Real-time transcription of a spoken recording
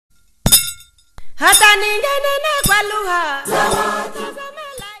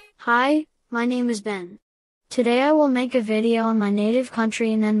Hi, my name is Ben. Today I will make a video on my native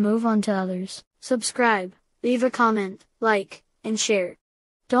country and then move on to others. Subscribe, leave a comment, like, and share.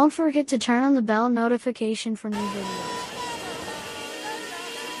 Don't forget to turn on the bell notification for new videos.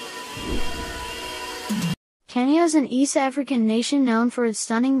 Kenya is an East African nation known for its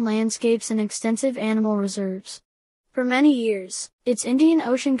stunning landscapes and extensive animal reserves. For many years, its Indian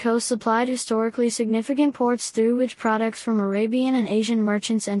Ocean coast supplied historically significant ports through which products from Arabian and Asian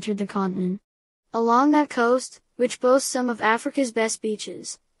merchants entered the continent. Along that coast, which boasts some of Africa's best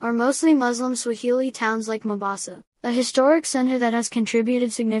beaches, are mostly Muslim Swahili towns like Mombasa, a historic center that has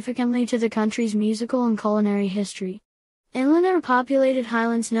contributed significantly to the country's musical and culinary history. Inland are populated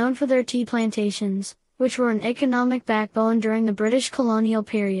highlands known for their tea plantations, which were an economic backbone during the British colonial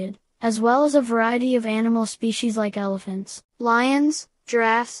period, as well as a variety of animal species like elephants, lions,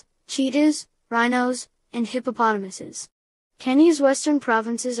 giraffes, cheetahs, rhinos, and hippopotamuses. Kenya's western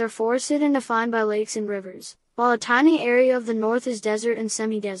provinces are forested and defined by lakes and rivers, while a tiny area of the north is desert and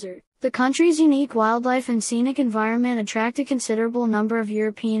semi-desert. The country's unique wildlife and scenic environment attract a considerable number of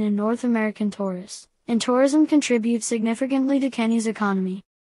European and North American tourists, and tourism contributes significantly to Kenya's economy.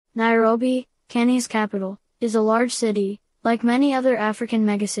 Nairobi, Kenya's capital, is a large city, like many other African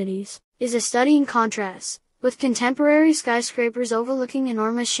megacities, is a study in contrast, with contemporary skyscrapers overlooking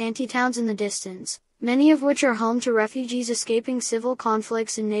enormous shantytowns in the distance, many of which are home to refugees escaping civil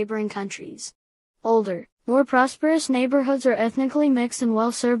conflicts in neighboring countries. Older, more prosperous neighborhoods are ethnically mixed and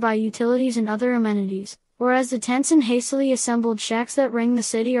well served by utilities and other amenities, whereas the tents and hastily assembled shacks that ring the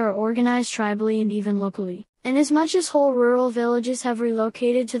city are organized tribally and even locally. Inasmuch as whole rural villages have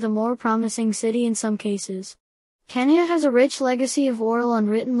relocated to the more promising city in some cases. Kenya has a rich legacy of oral and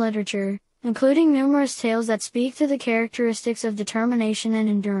written literature, including numerous tales that speak to the characteristics of determination and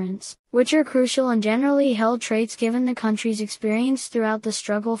endurance, which are crucial and generally held traits given the country's experience throughout the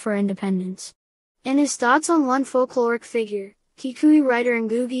struggle for independence. In his thoughts on one folkloric figure, Kikuyu writer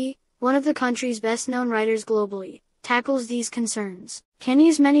Ngugi, one of the country's best-known writers globally, tackles these concerns.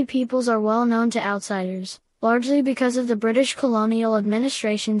 Kenya's many peoples are well known to outsiders, largely because of the British colonial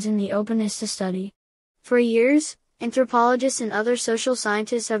administrations and the openness to study. For years, anthropologists and other social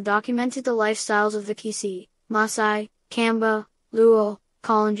scientists have documented the lifestyles of the Kisii, Maasai, Kamba, Luo,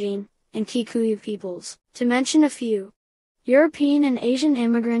 Kalenjin, and Kikuyu peoples, to mention a few. European and Asian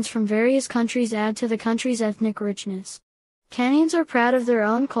immigrants from various countries add to the country's ethnic richness. Kenyans are proud of their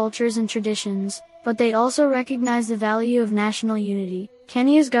own cultures and traditions, but they also recognize the value of national unity.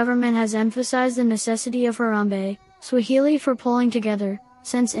 Kenya's government has emphasized the necessity of Harambee, Swahili for pulling together,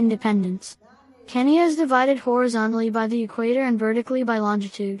 since independence. Kenya is divided horizontally by the equator and vertically by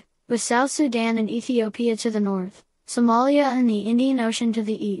longitude, with South Sudan and Ethiopia to the north, Somalia and the Indian Ocean to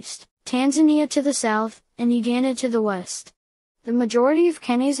the east, Tanzania to the south, and Uganda to the west. The majority of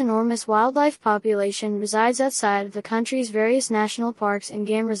Kenya's enormous wildlife population resides outside of the country's various national parks and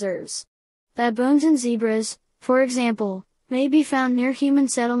game reserves. Baboons and zebras, for example, may be found near human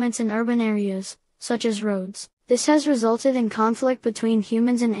settlements in urban areas, such as roads. This has resulted in conflict between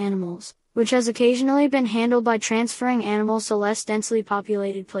humans and animals, which has occasionally been handled by transferring animals to less densely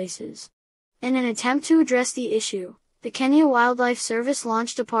populated places. In an attempt to address the issue, the Kenya Wildlife Service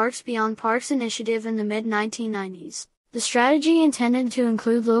launched a Parks Beyond Parks initiative in the mid-1990s. The strategy intended to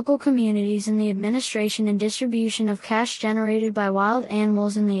include local communities in the administration and distribution of cash generated by wild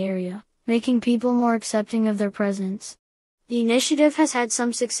animals in the area, making people more accepting of their presence. The initiative has had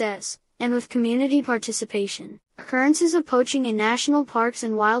some success, and with community participation, occurrences of poaching in national parks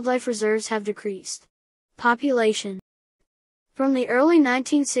and wildlife reserves have decreased. Population. From the early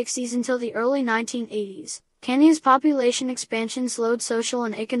 1960s until the early 1980s, Kenya's population expansion slowed social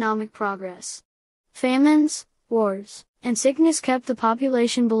and economic progress. Famines, wars, and sickness kept the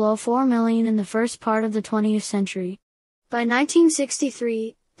population below 4 million in the first part of the 20th century. By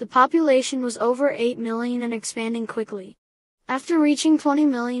 1963, the population was over 8 million and expanding quickly. After reaching 20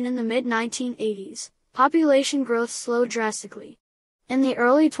 million in the mid-1980s, population growth slowed drastically. In the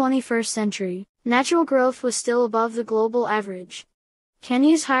early 21st century, natural growth was still above the global average.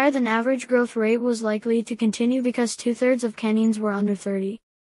 Kenya's higher-than-average growth rate was likely to continue because two-thirds of Kenyans were under 30.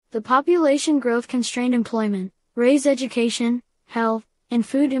 The population growth constrained employment, raised education, health, and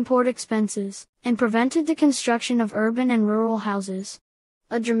food import expenses, and prevented the construction of urban and rural houses.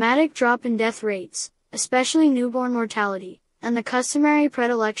 A dramatic drop in death rates, especially newborn mortality, and the customary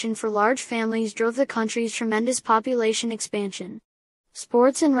predilection for large families drove the country's tremendous population expansion.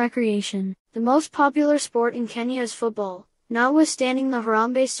 Sports and recreation. The most popular sport in Kenya is football, notwithstanding the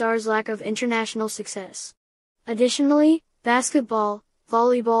Harambee Stars' lack of international success. Additionally, basketball,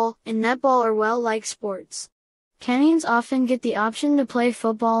 volleyball, and netball are well-liked sports. Kenyans often get the option to play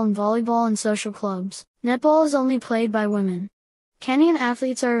football and volleyball in social clubs. Netball is only played by women. Kenyan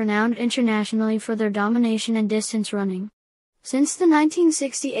athletes are renowned internationally for their domination in distance running. Since the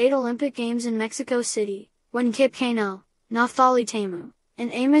 1968 Olympic Games in Mexico City, when Kip Keino, Naftali Temu,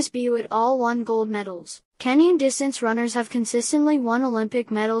 and Amos Biwott all won gold medals, Kenyan distance runners have consistently won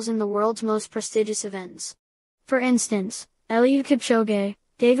Olympic medals in the world's most prestigious events. For instance, Eliud Kipchoge,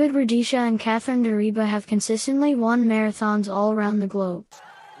 David Rudisha and Catherine Dariba have consistently won marathons all around the globe.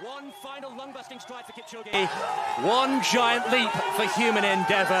 One final lung-busting stride for Kipchoge. One giant leap for human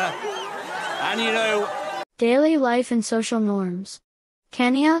endeavor. And daily life and social norms.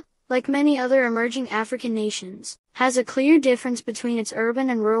 Kenya, like many other emerging African nations, has a clear difference between its urban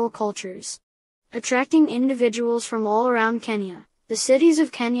and rural cultures. Attracting individuals from all around Kenya, the cities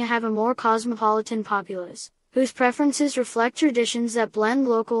of Kenya have a more cosmopolitan populace, whose preferences reflect traditions that blend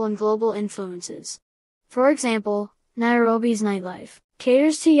local and global influences. For example, Nairobi's nightlife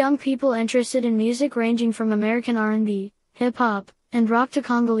caters to young people interested in music ranging from American R&B, hip-hop, and rock to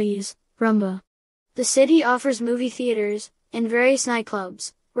Congolese, rumba. The city offers movie theaters and various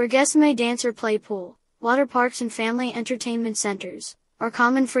nightclubs, where guests may dance or play pool. Water parks and family entertainment centers are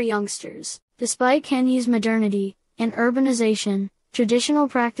common for youngsters. Despite Kenya's modernity and urbanization, traditional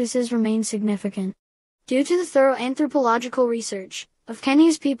practices remain significant. Due to the thorough anthropological research of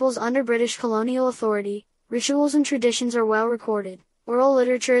Kenya's peoples under British colonial authority, rituals and traditions are well recorded, oral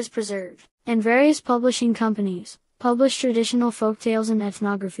literature is preserved, and various publishing companies publish traditional folktales and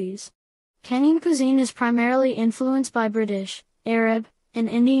ethnographies. Kenyan cuisine is primarily influenced by British, Arab, and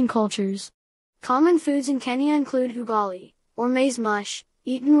Indian cultures. Common foods in Kenya include ugali, or maize mush,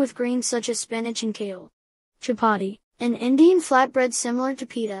 eaten with greens such as spinach and kale. Chapati, an Indian flatbread similar to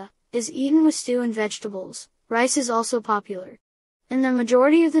pita, is eaten with stew and vegetables. Rice is also popular. In the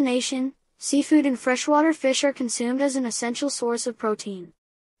majority of the nation, seafood and freshwater fish are consumed as an essential source of protein.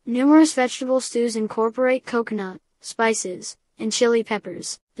 Numerous vegetable stews incorporate coconut, spices, and chili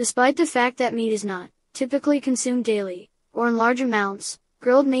peppers. Despite the fact that meat is not typically consumed daily, or in large amounts,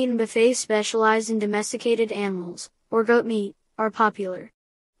 grilled meat and buffets specialized in domesticated animals, or goat meat, are popular.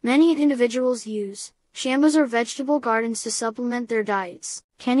 Many individuals use shambas or vegetable gardens to supplement their diets.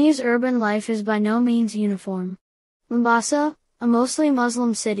 Kenya's urban life is by no means uniform. Mombasa, a mostly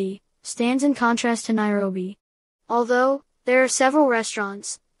Muslim city, stands in contrast to Nairobi. Although there are several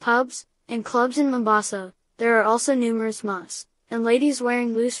restaurants, pubs, and clubs in Mombasa, there are also numerous mosques, and ladies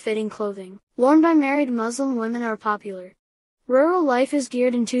wearing loose-fitting clothing, worn by married Muslim women, are popular. Rural life is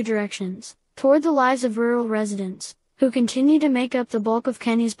geared in two directions: toward the lives of rural residents, who continue to make up the bulk of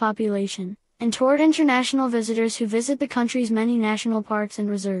Kenya's population, and toward international visitors who visit the country's many national parks and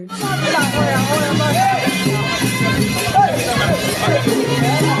reserves.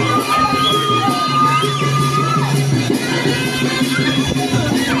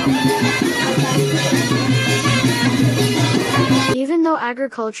 Even though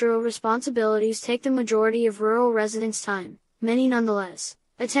agricultural responsibilities take the majority of rural residents' time, many nonetheless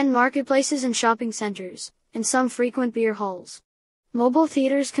attend marketplaces and shopping centers, and some frequent beer halls. Mobile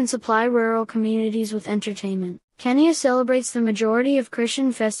theaters can supply rural communities with entertainment. Kenya celebrates the majority of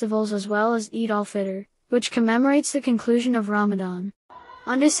Christian festivals as well as Eid al-Fitr, which commemorates the conclusion of Ramadan.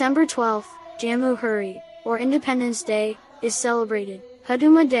 On December 12th, Jamhuri, or Independence Day, is celebrated.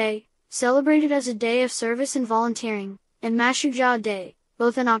 Huduma Day, celebrated as a day of service and volunteering, and Mashujaa Day,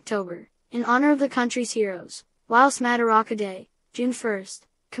 both in October, in honor of the country's heroes, whilst Madaraka Day, June 1st,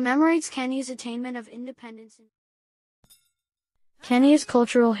 commemorates Kenya's attainment of independence. Kenya's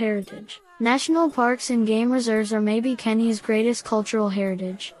cultural heritage. National parks and game reserves are maybe Kenya's greatest cultural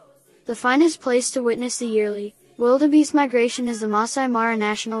heritage. The finest place to witness the yearly wildebeest migration is the Masai Mara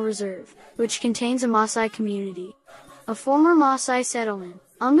National Reserve, which contains a Maasai community. A former Maasai settlement,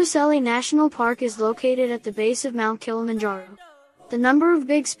 Amboseli National Park is located at the base of Mount Kilimanjaro. The number of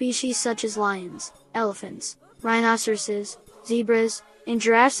big species such as lions, elephants, rhinoceroses, zebras, and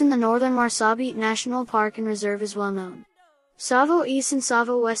giraffes in the northern Marsabit National Park and Reserve is well known. Tsavo East and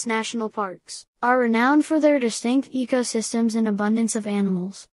Tsavo West National Parks are renowned for their distinct ecosystems and abundance of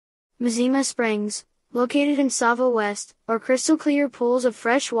animals. Mzima Springs, located in Tsavo West, are crystal-clear pools of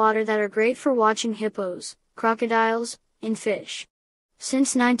fresh water that are great for watching hippos, crocodiles, and fish.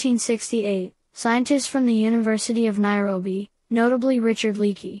 Since 1968, scientists from the University of Nairobi, notably Richard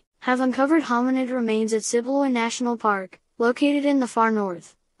Leakey, have uncovered hominid remains at Siboloi National Park, located in the far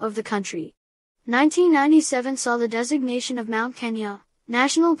north of the country. 1997 saw the designation of Mount Kenya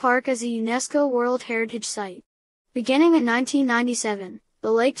National Park as a UNESCO World Heritage Site. Beginning in 1997,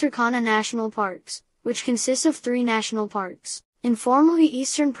 the Lake Turkana National Parks, which consists of 3 national parks, informally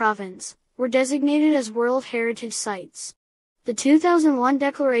Eastern Province, were designated as World Heritage Sites. The 2001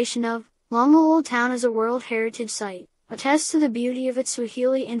 declaration of Lama Old Town as a World Heritage Site attests to the beauty of its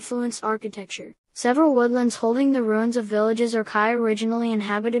Swahili-influenced architecture. Several woodlands holding the ruins of villages or kai originally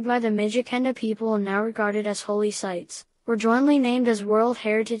inhabited by the Mijikenda people and now regarded as holy sites, were jointly named as World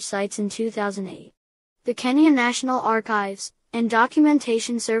Heritage Sites in 2008. The Kenyan National Archives and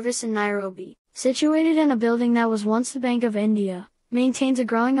Documentation Service in Nairobi, situated in a building that was once the Bank of India, maintains a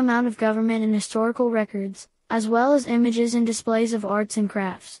growing amount of government and historical records, as well as images and displays of arts and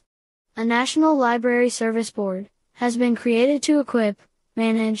crafts. A National Library Service Board has been created to equip,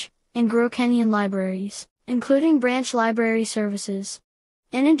 manage, and grow Kenyan libraries, including branch library services.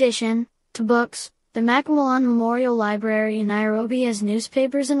 In addition to books, the Macmillan Memorial Library in Nairobi has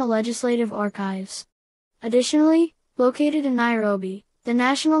newspapers and a legislative archives. Additionally, located in Nairobi, the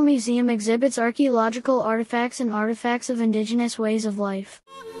National Museum exhibits archaeological artifacts and artifacts of indigenous ways of life.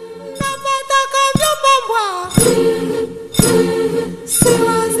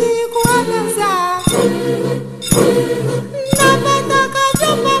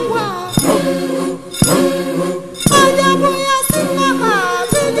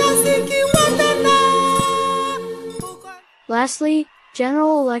 Lastly,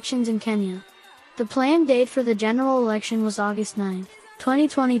 general elections in Kenya. The planned date for the general election was August 9,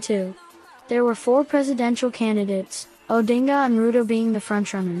 2022. There were 4 presidential candidates, Odinga and Ruto being the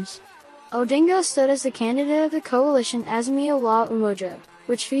frontrunners. Odinga stood as the candidate of the coalition Azimio la Umoja,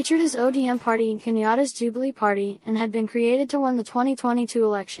 which featured his ODM party and Kenyatta's Jubilee Party and had been created to win the 2022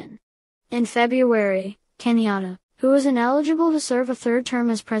 election. In February, Kenyatta, who was ineligible to serve a third term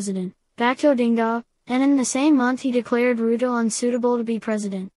as president, backed Odinga, and in the same month he declared Ruto unsuitable to be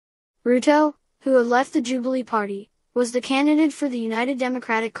president. Ruto, who had left the Jubilee Party, was the candidate for the United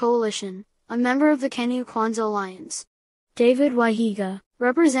Democratic Coalition, a member of the Kenya Kwanza Alliance. David Wahiga,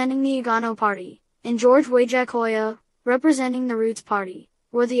 representing the Agano Party, and George Wajakoya, representing the Roots Party,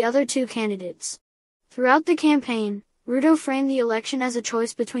 were the other 2 candidates. Throughout the campaign, Ruto framed the election as a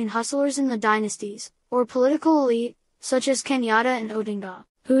choice between hustlers in the dynasties, or political elite, such as Kenyatta and Odinga,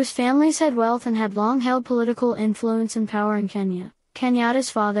 whose families had wealth and had long held political influence and power in Kenya. Kenyatta's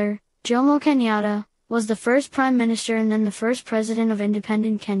father, Jomo Kenyatta, was the first prime minister and then the first president of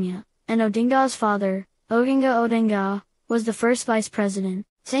independent Kenya, and Odinga's father, Oginga Odinga, was the first vice president.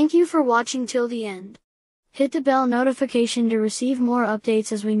 Thank you for watching till the end. Hit the bell notification to receive more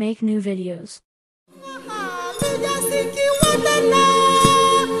updates as we make new videos.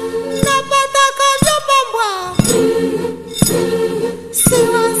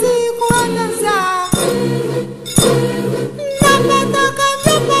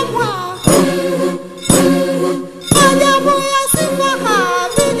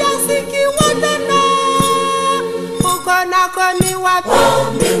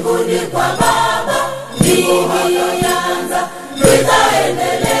 Mbinguni kwa Baba,